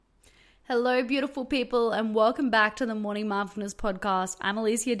Hello, beautiful people, and welcome back to the Morning Mindfulness Podcast. I'm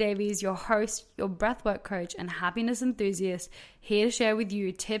Alicia Davies, your host, your breathwork coach, and happiness enthusiast, here to share with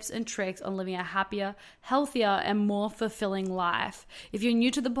you tips and tricks on living a happier, healthier, and more fulfilling life. If you're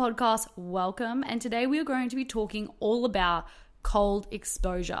new to the podcast, welcome, and today we are going to be talking all about cold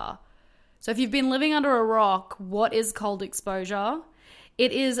exposure. So if you've been living under a rock, what is cold exposure?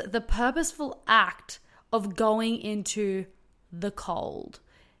 It is the purposeful act of going into the cold.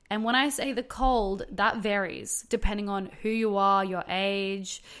 And when I say the cold, that varies depending on who you are, your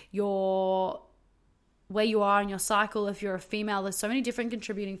age, where you are in your cycle. If you're a female, there's so many different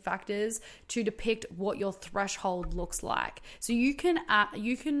contributing factors to depict what your threshold looks like. So you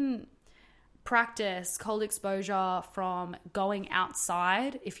can practice cold exposure from going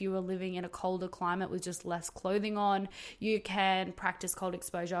outside if you are living in a colder climate with just less clothing on. You can practice cold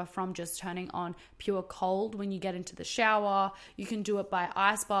exposure from just turning on pure cold when you get into the shower. You can do it by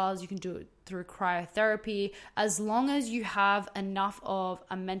ice baths. You can do it through cryotherapy, as long as you have enough of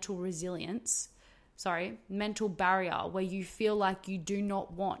a mental barrier where you feel like you do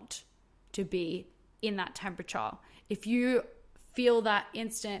not want to be in that temperature. If you feel that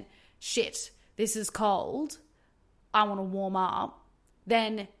instant shit, this is cold, I want to warm up,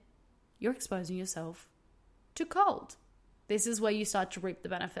 then you're exposing yourself to cold. This is where you start to reap the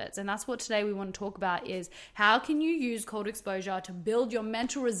benefits. And that's what today we want to talk about, is how can you use cold exposure to build your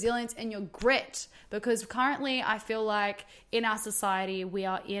mental resilience and your grit? Because currently I feel like in our society, we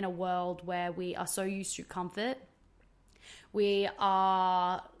are in a world where we are so used to comfort. We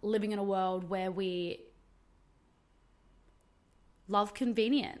are living in a world where we love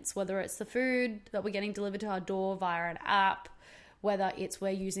convenience, whether it's the food that we're getting delivered to our door via an app, whether it's we're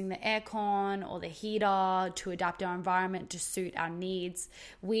using the aircon or the heater to adapt our environment to suit our needs.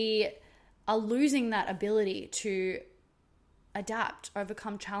 We are losing that ability to adapt,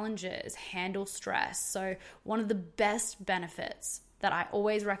 overcome challenges, handle stress. So one of the best benefits that I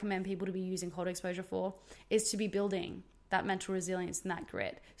always recommend people to be using cold exposure for is to be building that mental resilience and that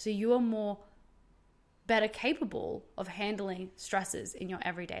grit. So you are better capable of handling stresses in your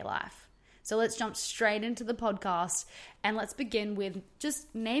everyday life. So let's jump straight into the podcast and let's begin with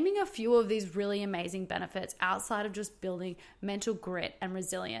just naming a few of these really amazing benefits outside of just building mental grit and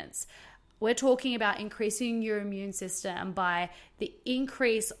resilience. We're talking about increasing your immune system by the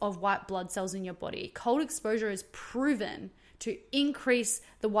increase of white blood cells in your body. Cold exposure is proven to increase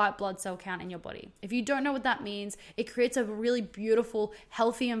the white blood cell count in your body. If you don't know what that means, it creates a really beautiful,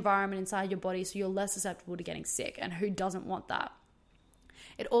 healthy environment inside your body so you're less susceptible to getting sick, and who doesn't want that?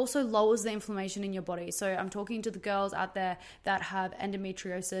 It also lowers the inflammation in your body. So I'm talking to the girls out there that have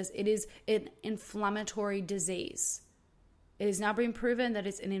endometriosis. It is an inflammatory disease. It has now been proven that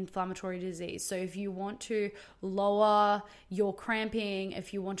it's an inflammatory disease. So if you want to lower your cramping,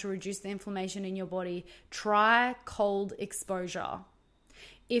 if you want to reduce the inflammation in your body, try cold exposure.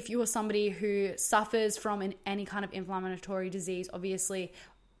 If you are somebody who suffers from any kind of inflammatory disease, obviously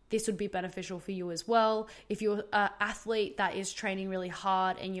this would be beneficial for you as well. If you're an athlete that is training really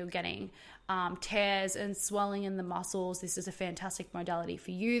hard and you're getting tears and swelling in the muscles, this is a fantastic modality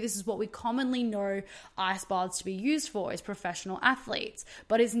for you. This is what we commonly know ice baths to be used for, as professional athletes,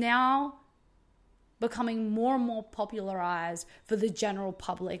 but is now becoming more and more popularized for the general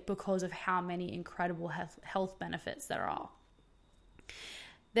public because of how many incredible health benefits there are.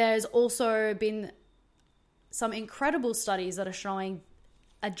 There's also been some incredible studies that are showing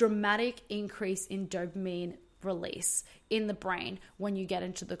a dramatic increase in dopamine release in the brain when you get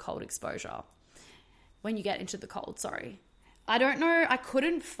into the cold exposure. I don't know, I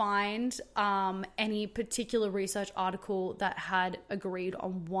couldn't find any particular research article that had agreed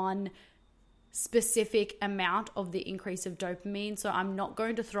on one specific amount of the increase of dopamine. So I'm not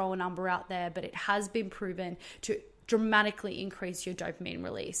going to throw a number out there, but it has been proven to dramatically increase your dopamine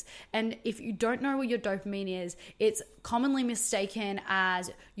release. And if you don't know what your dopamine is, it's commonly mistaken as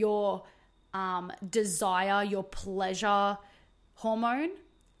your desire, your pleasure hormone.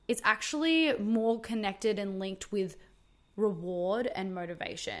 It's actually more connected and linked with reward and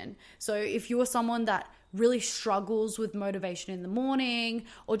motivation. So if you are someone that really struggles with motivation in the morning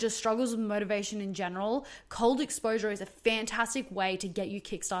or just struggles with motivation in general, cold exposure is a fantastic way to get you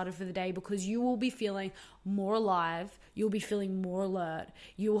kickstarted for the day, because you will be feeling more alive, you'll be feeling more alert,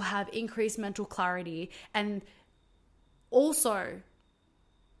 you will have increased mental clarity. And also,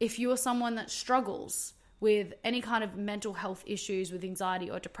 if you are someone that struggles with any kind of mental health issues, with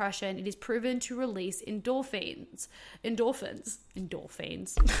anxiety or depression, it is proven to release endorphins. It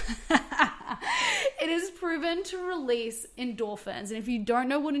is proven to release endorphins. And if you don't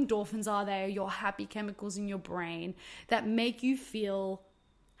know what endorphins are, they are your happy chemicals in your brain that make you feel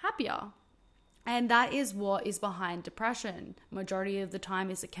happier. And that is what is behind depression. Majority of the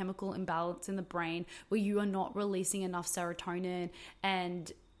time is a chemical imbalance in the brain where you are not releasing enough serotonin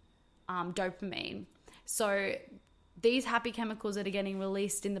and dopamine. So these happy chemicals that are getting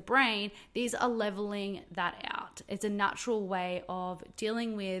released in the brain, these are leveling that out. It's a natural way of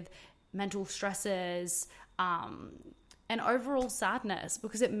dealing with mental stresses and overall sadness,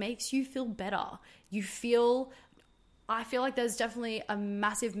 because it makes you feel better. I feel like there's definitely a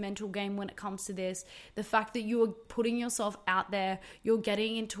massive mental game when it comes to this. The fact that you are putting yourself out there, you're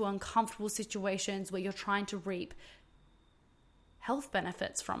getting into uncomfortable situations where you're trying to reap health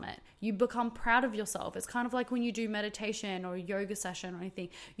benefits from it. You become proud of yourself. It's kind of like when you do meditation or a yoga session or anything.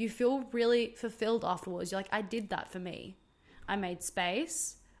 You feel really fulfilled afterwards. You're like, I did that for me. I made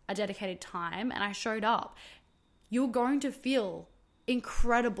space, I dedicated time, and I showed up. You're going to feel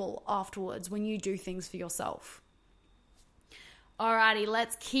incredible afterwards when you do things for yourself. Alrighty,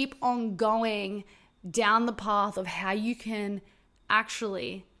 let's keep on going down the path of how you can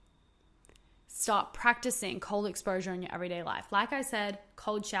actually start practicing cold exposure in your everyday life. Like I said,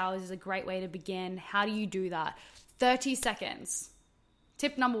 cold showers is a great way to begin. How do you do that? 30 seconds.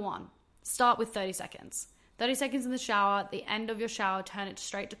 Tip number 1, start with 30 seconds. 30 seconds in the shower. At the end of your shower, turn it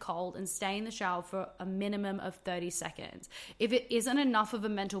straight to cold and stay in the shower for a minimum of 30 seconds. If it isn't enough of a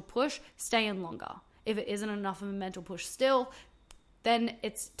mental push, stay in longer. If it isn't enough of a mental push still, then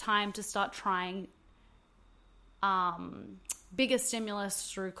it's time to start trying bigger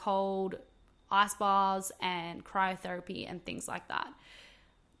stimulus through cold ice baths and cryotherapy and things like that.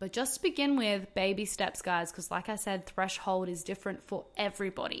 But just to begin with, baby steps, guys, because like I said, threshold is different for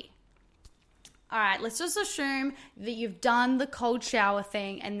everybody. All right, let's just assume that you've done the cold shower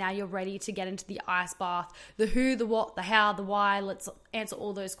thing and now you're ready to get into the ice bath. The who, the what, the how, the why. Let's answer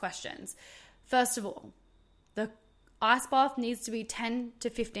all those questions. First of all, the ice bath needs to be 10 to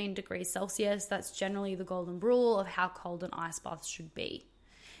 15 degrees Celsius. That's generally the golden rule of how cold an ice bath should be.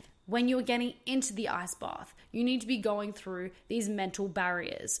 When you're getting into the ice bath, you need to be going through these mental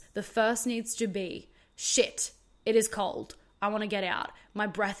barriers. The first needs to be, shit, it is cold. I want to get out. My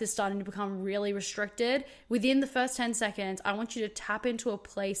breath is starting to become really restricted. Within the first 10 seconds, I want you to tap into a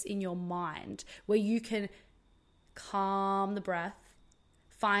place in your mind where you can calm the breath,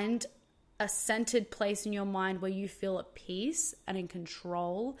 find a centered place in your mind where you feel at peace and in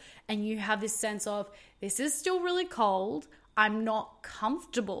control, and you have this sense of, this is still really cold, I'm not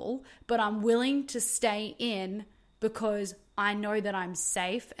comfortable, but I'm willing to stay in because I know that I'm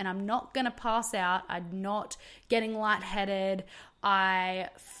safe and I'm not going to pass out, I'm not getting lightheaded, I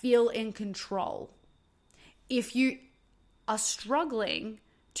feel in control. If you are struggling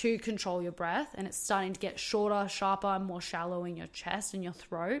to control your breath and it's starting to get shorter, sharper, more shallow in your chest and your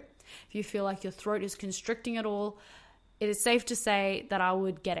throat, if you feel like your throat is constricting at all, it is safe to say that I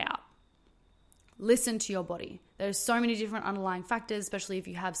would get out. Listen to your body. There's so many different underlying factors, especially if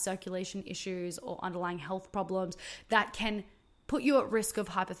you have circulation issues or underlying health problems that can put you at risk of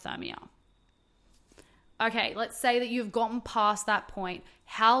hypothermia. Okay, let's say that you've gotten past that point.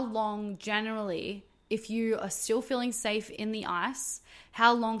 How long generally, if you are still feeling safe in the ice,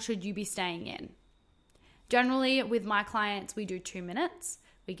 how long should you be staying in? Generally, with my clients, we do 2 minutes.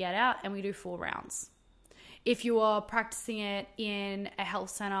 We get out and we do 4 rounds. If you are practicing it in a health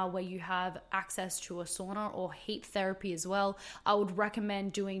center where you have access to a sauna or heat therapy as well, I would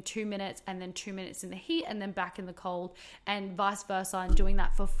recommend doing 2 minutes and then 2 minutes in the heat and then back in the cold, and vice versa, and doing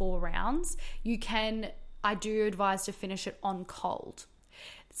that for 4 rounds. I do advise to finish it on cold.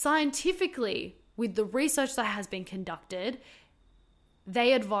 Scientifically, with the research that has been conducted,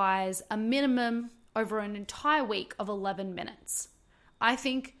 they advise a minimum over an entire week of 11 minutes. I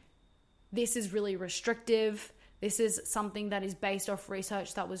think this is really restrictive. This is something that is based off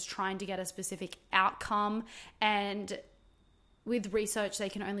research that was trying to get a specific outcome. And with research, they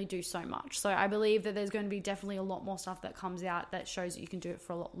can only do so much. So I believe that there's going to be definitely a lot more stuff that comes out that shows that you can do it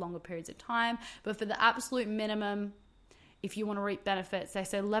for a lot longer periods of time. But for the absolute minimum, if you want to reap benefits, they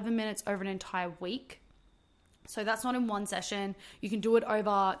say 11 minutes over an entire week. So that's not in one session. You can do it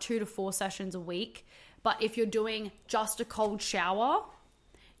over 2 to 4 sessions a week. But if you're doing just a cold shower,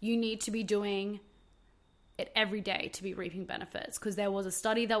 you need to be doing it every day to be reaping benefits, because there was a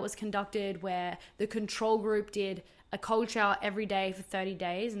study that was conducted where the control group did a cold shower every day for 30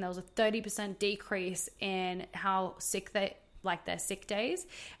 days, and there was a 30% decrease in how sick their sick days.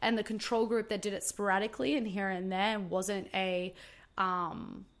 And the control group that did it sporadically and here and there wasn't a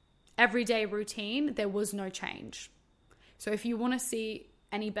everyday routine, there was no change. So if you want to see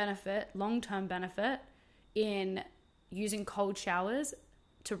any benefit, long-term benefit in using cold showers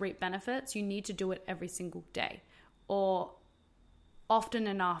to reap benefits, you need to do it every single day or often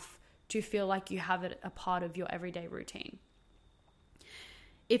enough to feel like you have it a part of your everyday routine.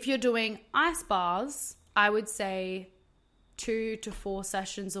 If you're doing ice baths, I would say 2 to 4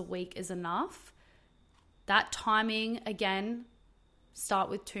 sessions a week is enough. That timing, again, start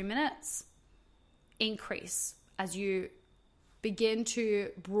with 2 minutes, increase as you begin to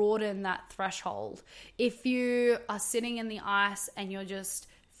broaden that threshold. If you are sitting in the ice and you're just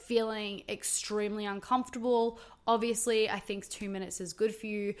feeling extremely uncomfortable, obviously I think 2 minutes is good for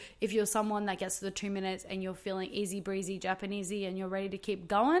you. If you're someone that gets to the 2 minutes and you're feeling easy breezy Japanesey and you're ready to keep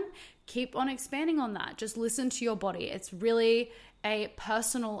going, keep on expanding on that. Just listen to your body. It's really a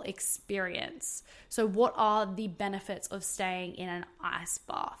personal experience. So what are the benefits of staying in an ice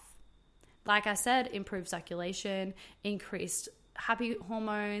bath? Like I said, improved circulation, increased happy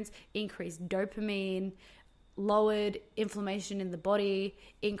hormones, increased dopamine, lowered inflammation in the body,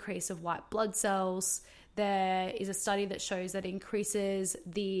 increase of white blood cells. There is a study that shows that increases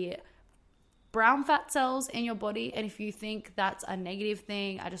the brown fat cells in your body. And if you think that's a negative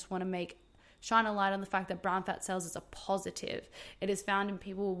thing, I just want to shine a light on the fact that brown fat cells is a positive. It is found in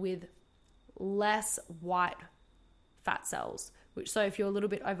people with less white fat cells, so if you're a little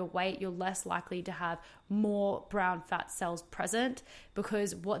bit overweight, you're less likely to have more brown fat cells present,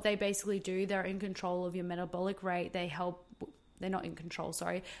 because what they basically do, they're in control of your metabolic rate. They're not in control,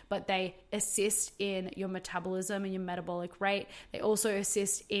 but they assist in your metabolism and your metabolic rate. They also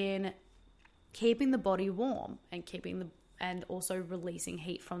assist in keeping the body warm and also releasing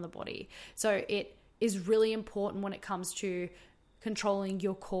heat from the body. So it is really important when it comes to controlling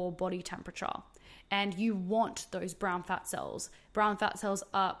your core body temperature. And you want those brown fat cells. Brown fat cells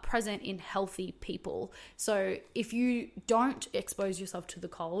are present in healthy people. So if you don't expose yourself to the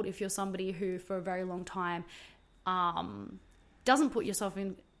cold, if you're somebody who for a very long time doesn't put yourself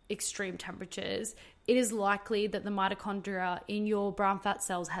in extreme temperatures, it is likely that the mitochondria in your brown fat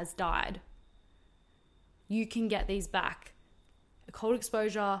cells has died. You can get these back. A cold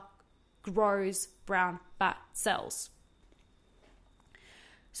exposure grows brown fat cells.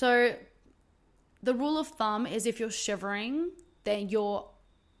 So the rule of thumb is if you're shivering, then you're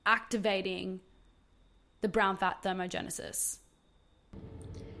activating the brown fat thermogenesis.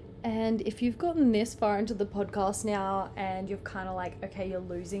 And if you've gotten this far into the podcast now and you're kind of like, okay, you're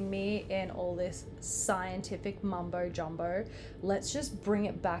losing me in all this scientific mumbo jumbo, let's just bring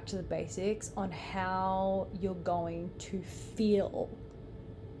it back to the basics on how you're going to feel.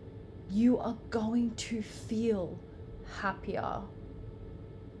 You are going to feel happier,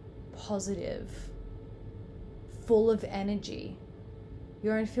 positive, full of energy.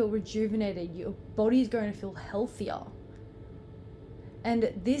 You're going to feel rejuvenated. Your body's going to feel healthier.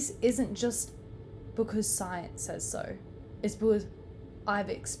 And this isn't just because science says so. It's because I've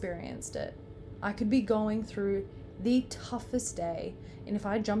experienced it. I could be going through the toughest day, and if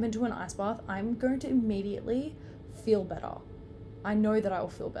I jump into an ice bath, I'm going to immediately feel better. I know that I will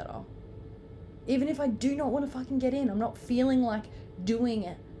feel better. Even if I do not want to fucking get in, I'm not feeling like doing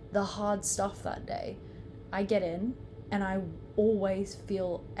the hard stuff that day. I get in and I always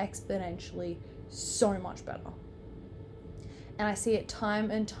feel exponentially so much better. And I see it time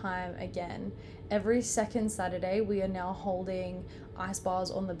and time again. Every second Saturday, we are now holding ice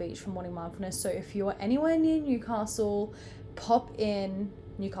baths on the beach for Morning Mindfulness. So if you're anywhere near Newcastle, pop in,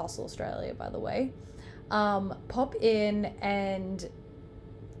 Newcastle, Australia, by the way, pop in and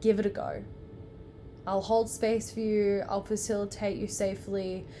give it a go. I'll hold space for you, I'll facilitate you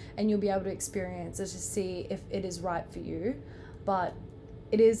safely, and you'll be able to experience it to see if it is right for you. But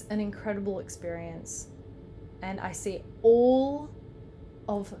it is an incredible experience. And I see all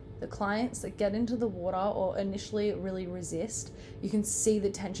of the clients that get into the water or initially really resist, you can see the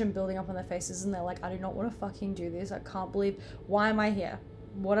tension building up on their faces and they're like, I do not want to fucking do this. I can't believe, why am I here?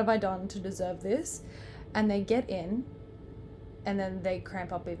 What have I done to deserve this? And they get in and then they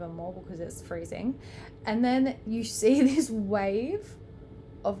cramp up even more because it's freezing. And then you see this wave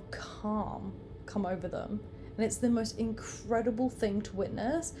of calm come over them. And it's the most incredible thing to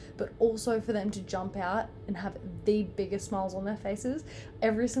witness, but also for them to jump out and have the biggest smiles on their faces.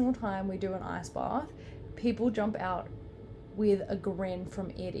 Every single time we do an ice bath, people jump out with a grin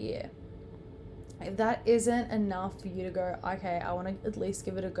from ear to ear. If that isn't enough for you to go, okay, I want to at least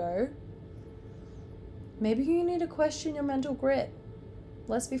give it a go, maybe you need to question your mental grit.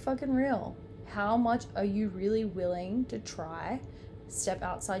 Let's be fucking real. How much are you really willing to try, step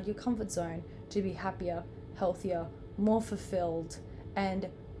outside your comfort zone to be happier, healthier, more fulfilled, and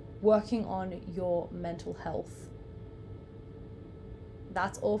working on your mental health?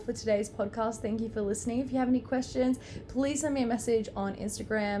 That's all for today's podcast. Thank you for listening. If you have any questions, please send me a message on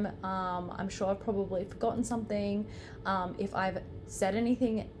Instagram. I'm sure I've probably forgotten something. If I've said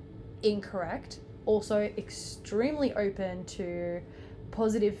anything incorrect. Also extremely open to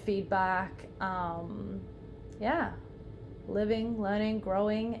positive feedback. Yeah, living, learning,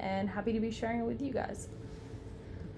 growing, and happy to be sharing it with you guys.